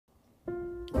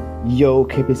Yo,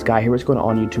 Kpaceguy here. What's going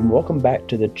on YouTube? Welcome back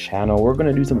to the channel. We're going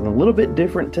to do something a little bit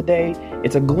different today.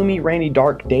 It's a gloomy, rainy,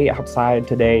 dark day outside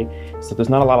today, so there's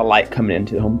not a lot of light coming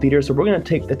into the home theater. So we're going to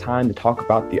take the time to talk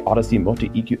about the Odyssey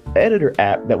MultiEq editor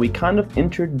app that we kind of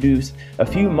introduced a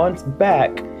few months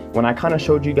back when I kind of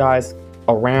showed you guys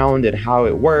around and how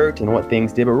it worked and what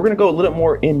things did. But we're going to go a little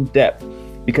more in depth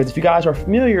because if you guys are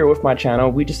familiar with my channel,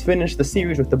 we just finished the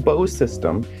series with the Bose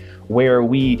system, where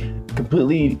we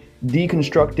completely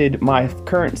deconstructed my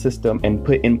current system and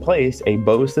put in place a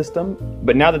Bose system.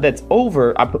 But now that that's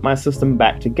over, I put my system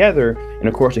back together, and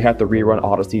of course you have to rerun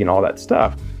Odyssey and all that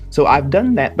stuff. So I've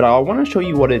done that, but I want to show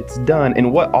you what it's done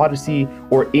and what Odyssey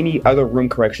or any other room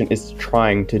correction is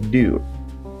trying to do.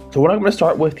 So what I'm going to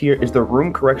start with here is the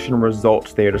room correction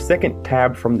results there, the second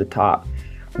tab from the top.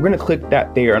 We're going to click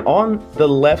that there, and on the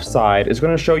left side is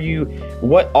going to show you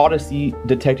what Odyssey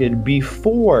detected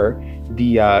before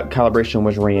the calibration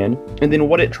was ran, and then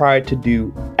what it tried to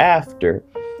do after.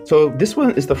 So this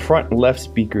one is the front left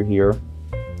speaker here,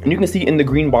 and you can see in the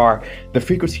green bar the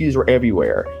frequencies were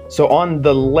everywhere. So on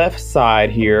the left side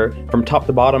here, from top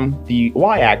to bottom, the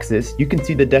y-axis, you can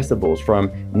see the decibels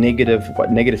from negative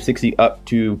 60 up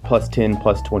to plus 10,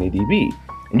 plus 20 dB.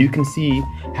 And you can see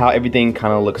how everything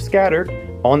kind of looks scattered.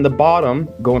 On the bottom,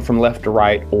 going from left to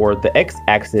right, or the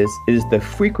x-axis, is the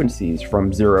frequencies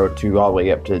from 0 to all the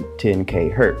way up to 10k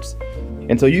hertz.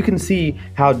 And so you can see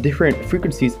how different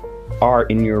frequencies are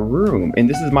in your room. And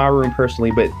this is my room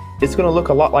personally, but it's going to look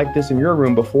a lot like this in your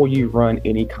room before you run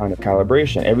any kind of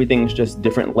calibration. Everything's just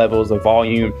different levels of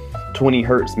volume. 20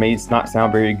 hertz may not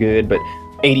sound very good, but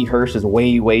 80 hertz is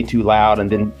way too loud,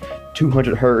 and then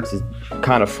 200 hertz is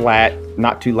kind of flat,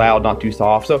 not too loud, not too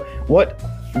soft. So what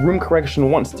room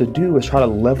correction wants to do is try to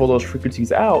level those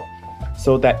frequencies out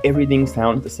so that everything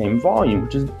sounds the same volume,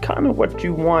 which is kind of what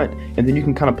you want, and then you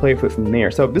can kind of play with it from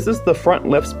there. So this is the front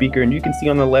left speaker, and you can see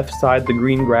on the left side, the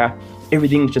green graph,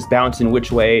 everything's just bouncing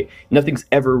which way. Nothing's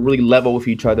ever really level with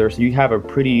each other, so you have a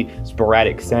pretty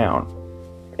sporadic sound.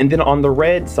 And then on the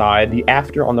red side, the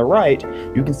after on the right,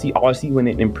 you can see Odyssey went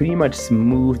in and pretty much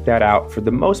smoothed that out for the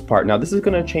most part. Now this is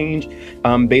going to change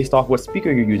based off what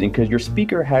speaker you're using, because your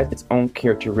speaker has its own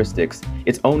characteristics,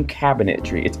 its own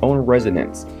cabinetry, its own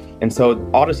resonance. And so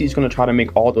Odyssey is going to try to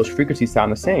make all those frequencies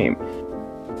sound the same.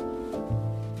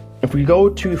 If we go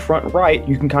to front right,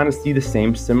 you can kind of see the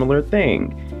same similar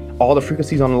thing. All the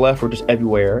frequencies on the left were just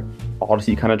everywhere.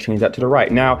 Odyssey kind of changed that to the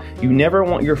right. Now, you never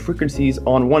want your frequencies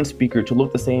on one speaker to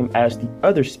look the same as the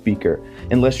other speaker,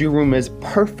 unless your room is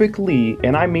perfectly,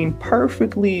 and I mean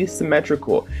perfectly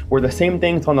symmetrical, where the same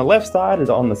things on the left side is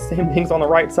on the same things on the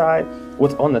right side,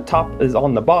 what's on the top is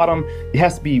on the bottom. It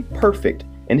has to be perfect.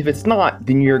 And if it's not,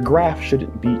 then your graph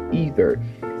shouldn't be either.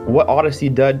 What Odyssey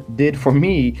did for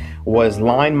me was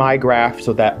line my graph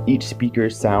so that each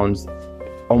speaker sounds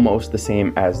almost the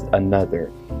same as another.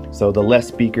 So the left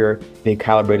speaker, they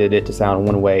calibrated it to sound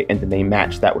one way, and then they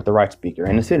matched that with the right speaker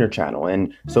and the center channel,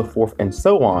 and so forth and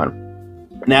so on.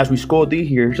 And as we scroll through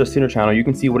here, here's the center channel. You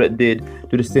can see what it did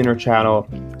to the center channel,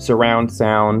 surround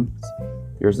sound.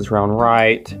 Here's the surround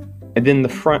right, and then the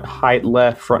front height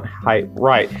left, front height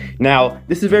right. Now,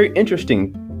 this is very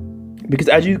interesting because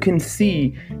as you can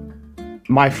see,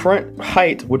 my front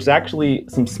height, which is actually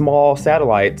some small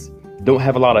satellites, don't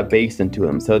have a lot of bass into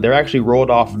them, so they're actually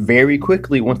rolled off very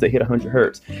quickly once they hit 100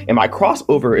 hertz. And my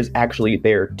crossover is actually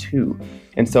there too.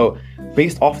 And so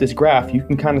based off this graph, you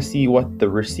can kind of see what the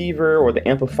receiver or the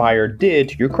amplifier did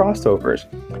to your crossovers.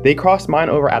 They crossed mine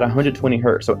over at 120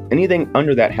 hertz, so anything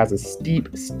under that has a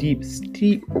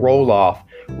steep roll off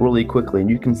really quickly,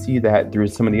 and you can see that through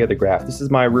some of the other graphs. This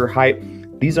is my rear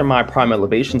height. These are my prime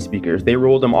elevation speakers. They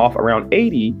rolled them off around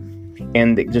 80,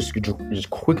 and it just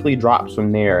quickly drops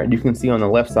from there. And you can see on the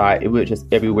left side, it was just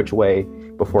every which way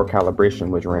before calibration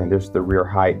was ran. There's the rear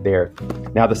height there.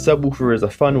 Now the subwoofer is a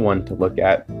fun one to look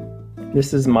at.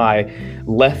 This is my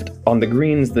left on the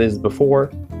greens. This is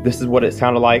before. This is what it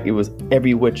sounded like. It was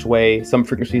every which way. Some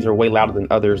frequencies are way louder than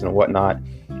others and whatnot.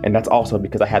 And that's also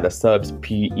because I had the subs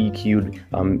EQ'd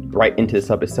right into the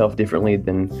sub itself differently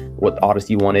than what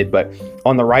Odyssey wanted. But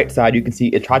on the right side, you can see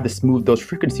it tried to smooth those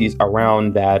frequencies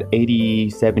around that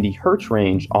 80, 70 hertz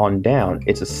range on down.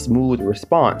 It's a smooth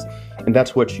response, and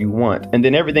that's what you want. And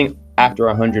then everything after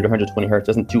 100, 120 hertz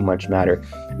doesn't too much matter.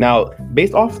 Now,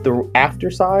 based off the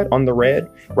after side on the red,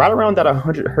 right around that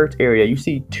 100 hertz area, you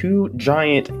see two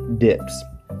giant dips.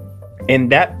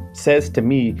 And that says to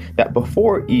me that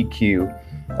before EQ,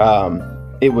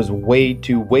 it was way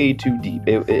too deep.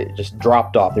 It just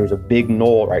dropped off. There was a big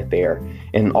knoll right there,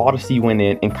 and Audyssey went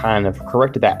in and kind of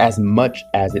corrected that as much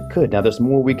as it could. Now there's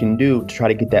more we can do to try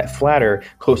to get that flatter,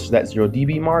 closer to that 0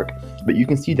 dB mark, but you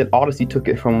can see that Audyssey took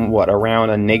it from what, around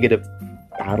a negative,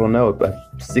 I don't know,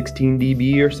 16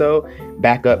 dB or so,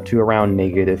 back up to around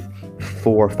negative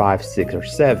 4, 5, 6, or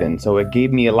 7. So it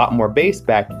gave me a lot more bass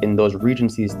back in those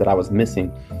regencies that I was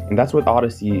missing. And that's what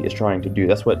Audyssey is trying to do.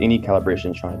 That's what any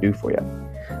calibration is trying to do for you.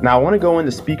 Now I want to go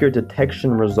into speaker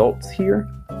detection results here.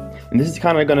 And this is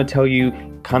kind of going to tell you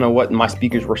kind of what my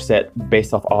speakers were set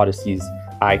based off Audyssey's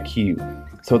IQ.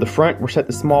 So the front were set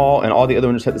to small and all the other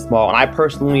ones are set to small. And I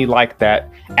personally like that.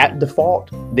 At default,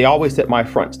 they always set my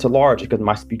fronts to large because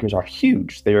my speakers are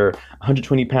huge. They're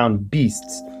 120-pound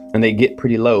beasts and they get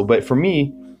pretty low. But for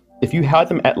me, if you had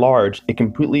them at large, it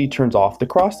completely turns off the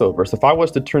crossover. So if I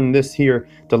was to turn this here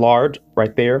to large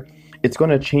right there, it's going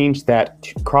to change that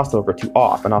crossover to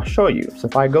off, and I'll show you. So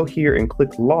if I go here and click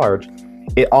large,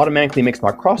 it automatically makes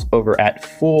my crossover at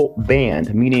full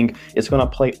band, meaning it's going to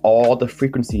play all the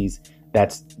frequencies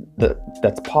that's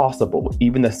possible.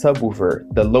 Even the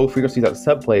subwoofer, the low frequencies that the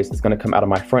sub plays, is going to come out of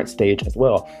my front stage as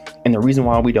well. And the reason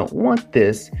why we don't want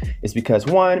this is because,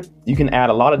 one, you can add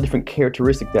a lot of different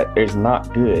characteristics that is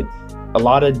not good. A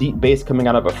lot of deep bass coming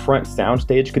out of a front sound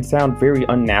stage could sound very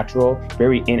unnatural,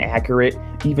 very inaccurate,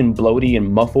 even bloaty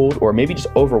and muffled, or maybe just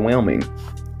overwhelming.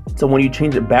 So when you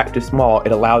change it back to small,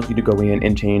 it allows you to go in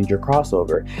and change your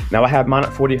crossover. Now I have mine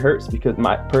at 40 Hertz because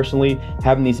personally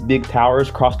having these big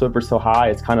towers crossed over so high,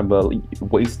 it's kind of a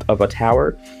waste of a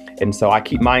tower. And so I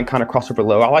keep mine kind of crossover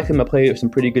low. I like them to play some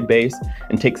pretty good bass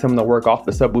and take some of the work off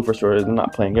the subwoofer so they're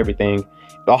not playing everything.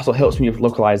 It also helps me with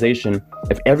localization.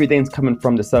 If everything's coming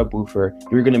from the subwoofer,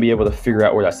 you're going to be able to figure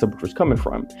out where that subwoofer is coming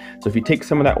from. So if you take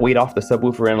some of that weight off the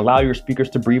subwoofer and allow your speakers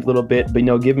to breathe a little bit, but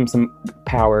give them some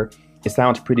power, it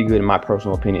sounds pretty good in my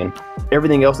personal opinion.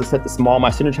 Everything else is set to small. My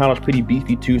center channel is pretty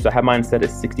beefy too, so I have mine set at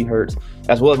 60 Hertz,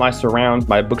 as well as my surrounds.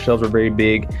 My bookshelves are very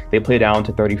big. They play down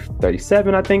to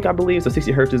 37, I believe. So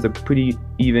 60 Hertz is a pretty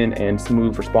even and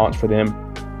smooth response for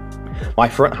them. My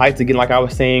front heights, again, like I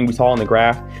was saying, we saw in the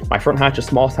graph, my front heights are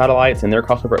small satellites and they're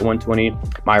crossover at 120.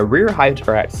 My rear heights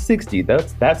are at 60.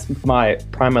 That's my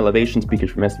prime elevation speakers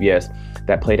from SVS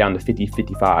that play down to 50,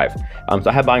 55. So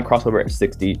I have mine crossover at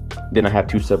 60. Then I have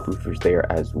two subwoofers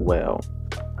there as well.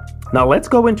 Now let's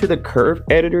go into the curve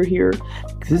editor here.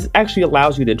 This actually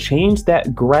allows you to change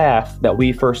that graph that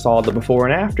we first saw, the before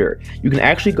and after. You can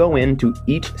actually go into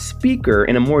each speaker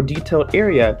in a more detailed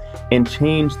area and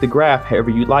change the graph however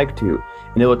you'd like to.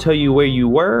 And it will tell you where you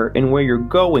were and where you're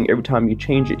going every time you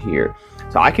change it here.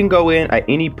 So I can go in at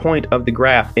any point of the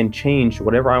graph and change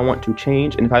whatever I want to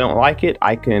change. And if I don't like it,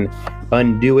 I can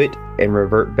undo it and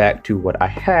revert back to what I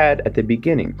had at the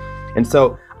beginning. And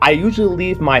so I usually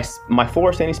leave my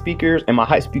floor standing speakers and my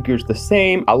high speakers the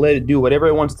same. I'll let it do whatever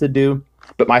it wants to do.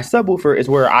 But my subwoofer is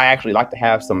where I actually like to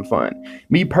have some fun.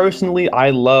 Me personally, I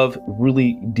love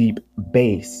really deep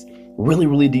bass.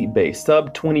 Really deep bass.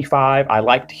 Sub 25, I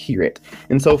like to hear it.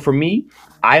 And so for me,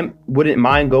 I wouldn't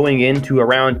mind going into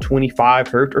around 25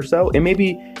 Hertz or so and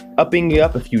maybe upping it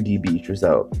up a few dBs or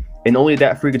so. And only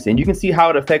that frequency. And you can see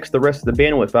how it affects the rest of the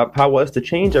bandwidth. If I was to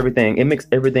change everything, it makes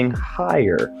everything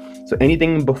higher. So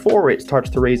anything before it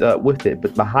starts to raise up with it,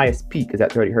 but the highest peak is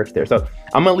at 30 Hertz there. So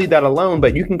I'm gonna leave that alone,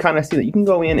 but you can kind of see that you can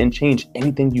go in and change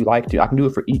anything you like to. I can do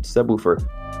it for each subwoofer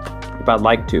if I'd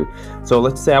like to. So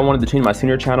let's say I wanted to change my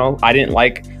center channel. I didn't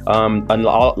like a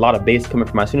lot of bass coming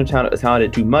from my center channel. It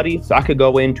sounded too muddy. So I could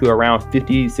go into around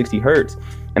 50, 60 Hertz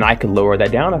and I could lower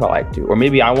that down if I like to. Or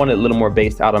maybe I wanted a little more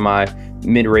bass out of my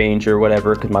mid-range or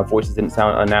whatever because my voices didn't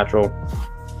sound unnatural.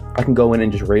 I can go in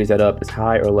and just raise that up as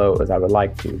high or low as I would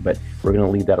like to, but we're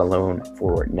gonna leave that alone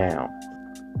for now.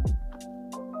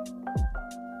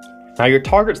 Now your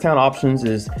target sound options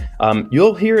is,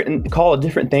 you'll hear it and call a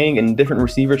different thing in different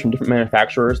receivers from different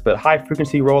manufacturers, but high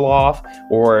frequency roll off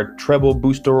or treble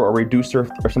booster or reducer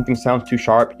or something sounds too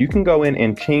sharp, you can go in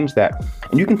and change that.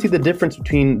 And you can see the difference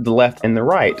between the left and the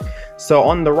right. So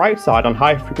on the right side, on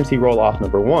high frequency roll off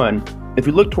number 1, if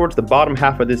you look towards the bottom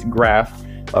half of this graph,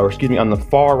 or excuse me, on the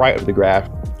far right of the graph,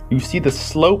 you see the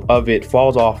slope of it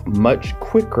falls off much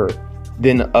quicker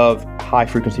than of high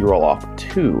frequency roll off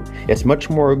 2. It's much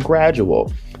more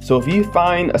gradual. So if you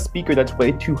find a speaker that's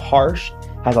way too harsh,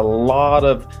 has a lot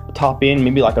of top end,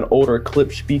 maybe like an older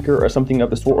clip speaker or something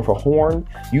of the sort with a horn,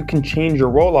 you can change your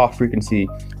roll off frequency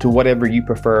to whatever you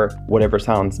prefer, whatever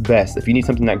sounds best. If you need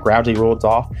something that gradually rolls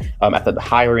off at the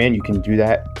higher end, you can do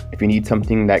that. If you need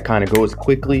something that kind of goes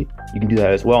quickly, you can do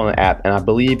that as well in the app. And I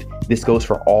believe this goes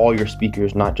for all your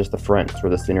speakers, not just the front or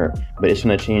the center, but it's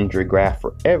going to change your graph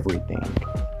for everything.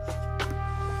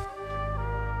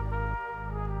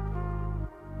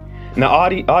 Now,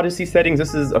 Odyssey settings,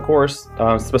 this is of course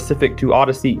specific to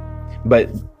Odyssey, but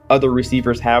other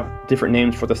receivers have different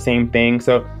names for the same thing.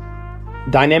 So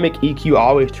dynamic EQ, I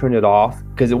always turn it off,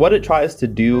 because what it tries to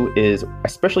do is,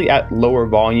 especially at lower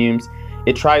volumes,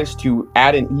 it tries to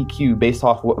add an EQ based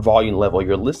off what volume level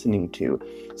you're listening to.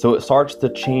 So it starts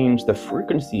to change the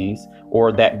frequencies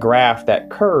or that graph, that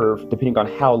curve, depending on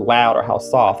how loud or how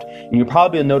soft. And you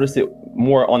probably notice it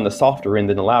more on the softer end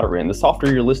than the louder end. The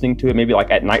softer you're listening to it, maybe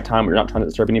like at nighttime, you're not trying to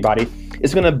disturb anybody,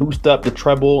 it's gonna boost up the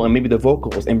treble and maybe the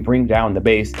vocals and bring down the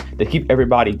bass to keep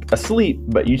everybody asleep,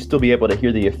 but you still be able to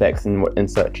hear the effects and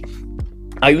such.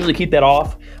 I usually keep that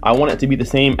off. I want it to be the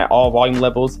same at all volume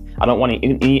levels. I don't want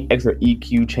any extra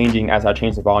EQ changing as I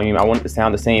change the volume. I want it to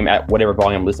sound the same at whatever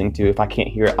volume I'm listening to. If I can't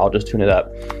hear it, I'll just turn it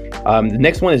up. The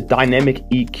next one is dynamic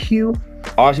EQ.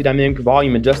 Obviously, dynamic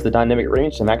volume adjusts the dynamic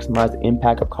range to maximize the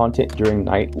impact of content during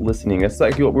night listening. That's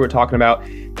like what we were talking about.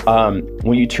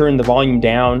 When you turn the volume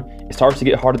down, it starts to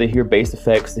get harder to hear bass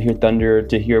effects, to hear thunder,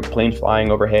 to hear planes flying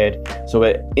overhead. So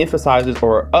it emphasizes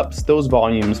or ups those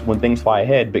volumes when things fly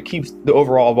ahead, but keeps the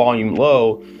overall volume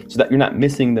low so that you're not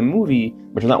missing the movie,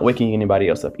 but you're not waking anybody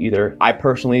else up either. I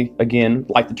personally, again,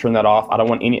 like to turn that off. I don't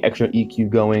want any extra EQ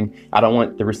going. I don't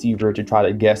want the receiver to try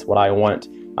to guess what I want.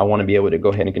 I want to be able to go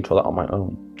ahead and control it on my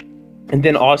own. And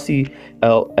then Odyssey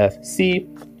LFC.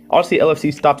 Odyssey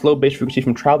LFC stops low bass frequency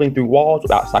from traveling through walls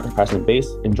without sacrificing bass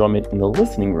enjoyment in the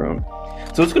listening room.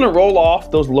 So it's going to roll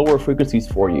off those lower frequencies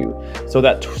for you. So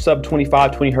that sub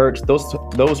 25, 20 hertz, those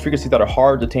frequencies that are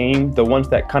hard to tame, the ones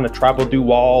that kind of travel through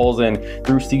walls and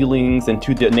through ceilings and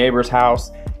to the neighbor's house,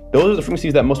 those are the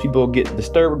frequencies that most people get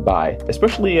disturbed by,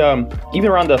 especially even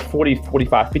around the 40,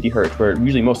 45, 50 hertz, where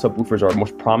usually most subwoofers are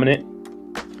most prominent.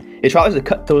 It tries to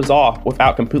cut those off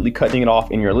without completely cutting it off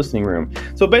in your listening room.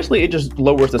 So basically, it just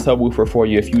lowers the subwoofer for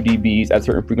you a few dBs at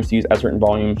certain frequencies, at certain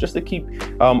volumes, just to keep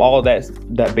all of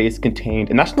that bass contained.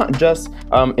 And that's not just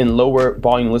in lower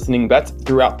volume listening, that's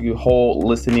throughout the whole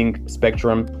listening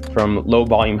spectrum, from low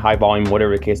volume, high volume,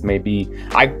 whatever the case may be.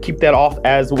 I keep that off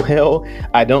as well.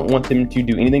 I don't want them to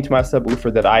do anything to my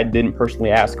subwoofer that I didn't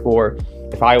personally ask for.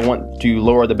 If I want to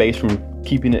lower the bass from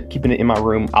keeping it in my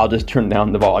room, I'll just turn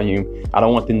down the volume. I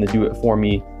don't want them to do it for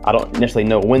me. I don't necessarily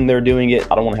know when they're doing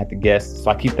it. I don't want to have to guess, so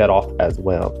I keep that off as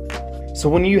well. So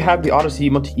when you have the Odyssey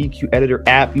MultiEq editor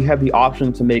app, you have the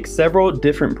option to make several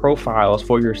different profiles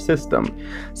for your system.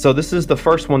 So this is the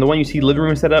first one, the one you see living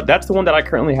room setup. That's the one that I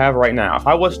currently have right now. If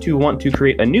I was to want to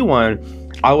create a new one,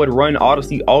 I would run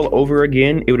Odyssey all over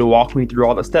again. It would walk me through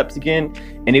all the steps again,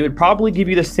 and it would probably give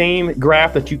you the same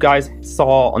graph that you guys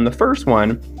saw on the first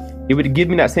one. It would give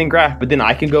me that same graph, but then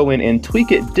I can go in and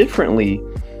tweak it differently.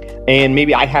 And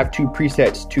maybe I have two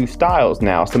presets, two styles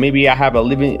now. So maybe I have a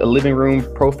living room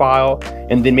profile,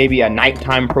 and then maybe a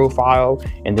nighttime profile,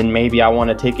 and then maybe I want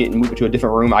to take it and move it to a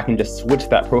different room. I can just switch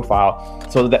that profile,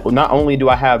 so that not only do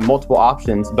I have multiple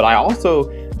options, but I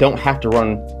also don't have to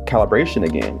run calibration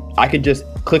again. I could just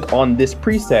click on this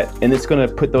preset and it's going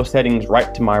to put those settings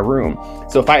right to my room.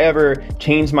 So if I ever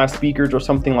change my speakers or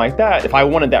something like that, if I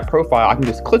wanted that profile, I can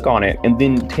just click on it and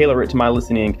then tailor it to my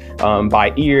listening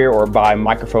by ear or by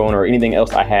microphone or anything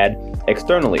else I had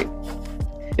externally.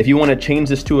 If you want to change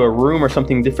this to a room or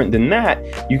something different than that,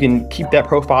 you can keep that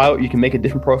profile. You can make a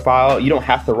different profile. You don't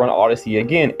have to run Odyssey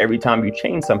again every time you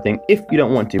change something if you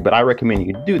don't want to, but I recommend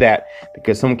you do that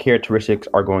because some characteristics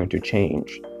are going to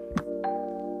change.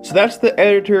 So that's the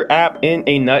editor app in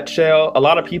a nutshell. A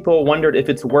lot of people wondered if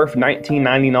it's worth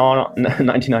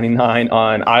 $19.99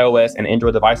 on iOS and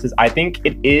Android devices. I think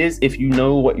it is if you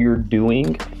know what you're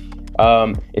doing.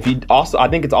 I think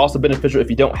it's also beneficial if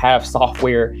you don't have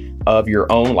software of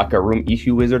your own, like a room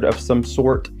EQ wizard of some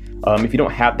sort. If you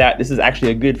don't have that, this is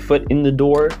actually a good foot in the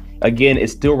door. Again,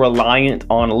 it's still reliant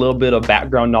on a little bit of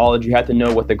background knowledge. You have to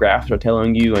know what the graphs are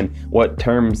telling you and what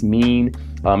terms mean.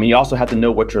 And you also have to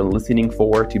know what you're listening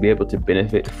for to be able to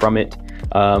benefit from it.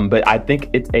 But I think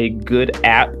it's a good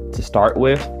app to start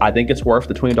with. I think it's worth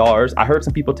the $20. I heard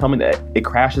some people tell me that it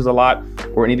crashes a lot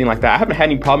or anything like that. I haven't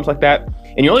had any problems like that.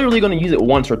 And you're only really going to use it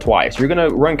once or twice. You're going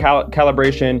to run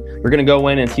calibration. You're going to go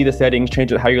in and see the settings,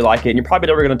 change it how you like it. And you're probably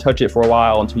never going to touch it for a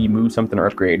while until you move something or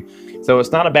upgrade. So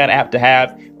it's not a bad app to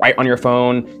have right on your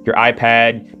phone, your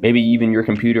iPad, maybe even your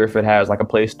computer if it has like a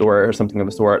Play Store or something of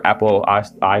the sort, Apple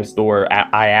iStore,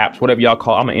 iApps, whatever y'all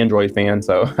call it. I'm an Android fan,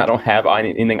 so I don't have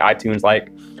anything iTunes like.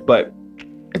 But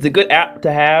It's a good app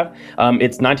to have.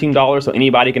 It's $19, so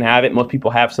anybody can have it. Most people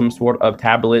have some sort of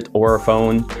tablet or a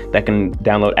phone that can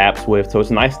download apps with, so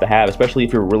it's nice to have, especially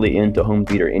if you're really into home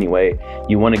theater anyway.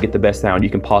 You want to get the best sound you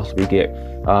can possibly get.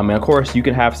 And of course, you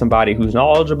can have somebody who's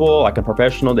knowledgeable, like a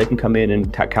professional. They can come in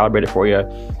and calibrate it for you,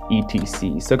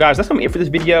 etc. So guys, that's gonna be it for this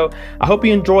video. I hope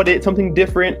you enjoyed it. Something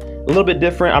different, a little bit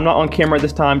different. I'm not on camera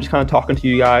this time, just kind of talking to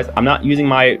you guys. I'm not using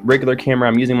my regular camera.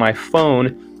 I'm using my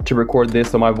phone to record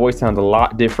this, so my voice sounds a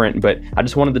lot different, but I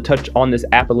just wanted to touch on this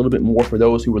app a little bit more for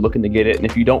those who were looking to get it. And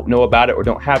if you don't know about it or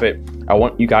don't have it, I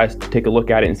want you guys to take a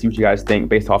look at it and see what you guys think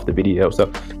based off the video.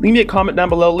 So leave me a comment down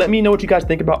below. Let me know what you guys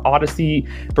think about Audyssey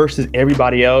versus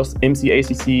everybody else,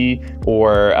 MCACC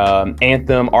or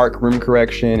Anthem, Arc Room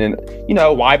Correction, and you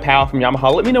know, YPAL from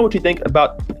Yamaha. Let me know what you think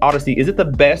about Audyssey. Is it the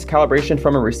best calibration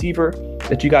from a receiver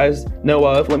that you guys know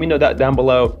of? Let me know that down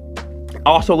below.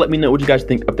 Also, let me know what you guys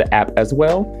think of the app as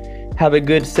well. Have a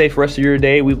good, safe rest of your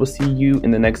day. We will see you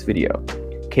in the next video.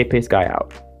 Kpaceguy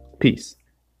out. Peace.